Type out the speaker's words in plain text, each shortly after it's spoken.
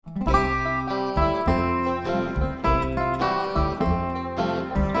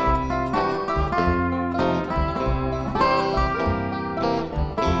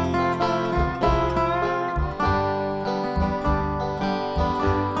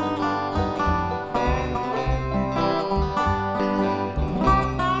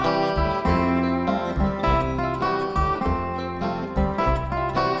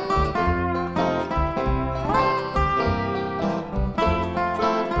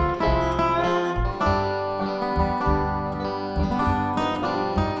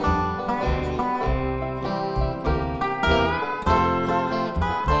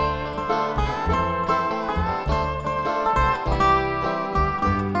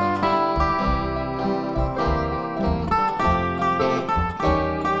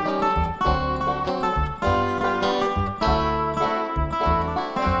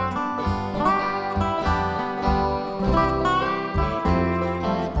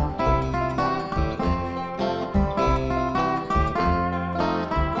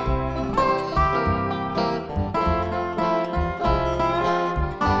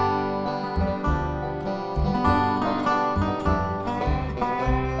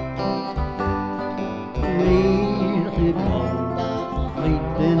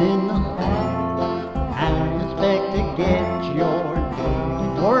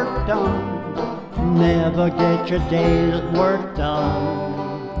never get your day's work done,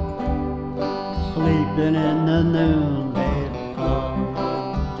 sleeping in the noonday sun.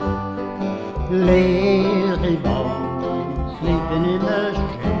 Lazy bones, sleeping in the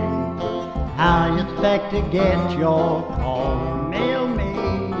shade, how you expect to get your cornmeal made?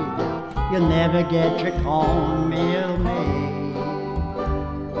 You never get your cornmeal made,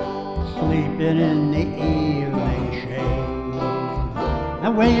 sleeping in the evening shade.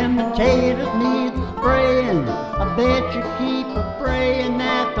 And when potatoes need spraying, I bet you keep a-praying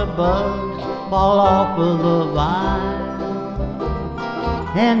that the bugs fall off of the vine.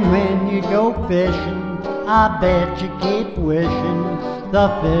 And when you go fishing, I bet you keep wishing the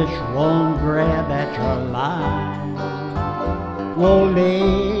fish won't grab at your line. Whoa,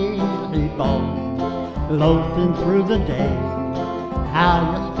 lazy bones, loafing through the day, how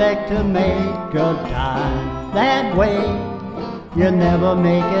you expect to make a dime that way? You never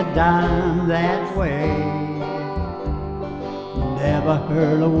make a dime that way. Never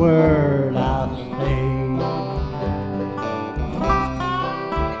heard a word I say.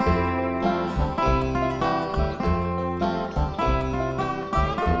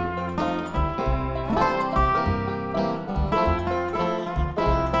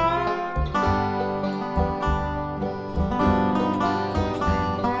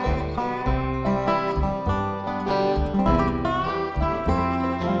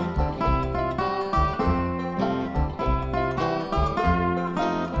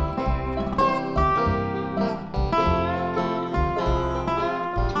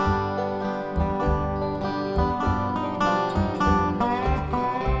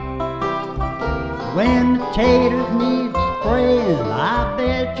 When potatoes need spraying, I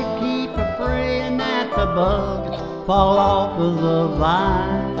bet you keep a-praying that the bugs fall off of the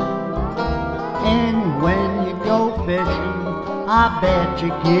vine. And when you go fishing, I bet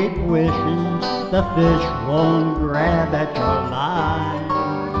you keep wishing the fish won't grab at your line.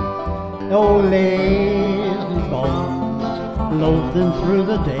 Oh, lazy bones, loafing through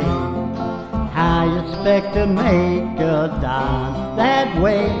the day, how you expect to make a dime that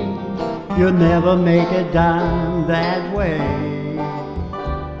way? You never make a dime that way.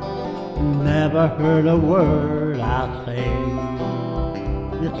 Never heard a word I say.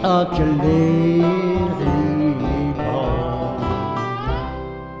 You're such a lazy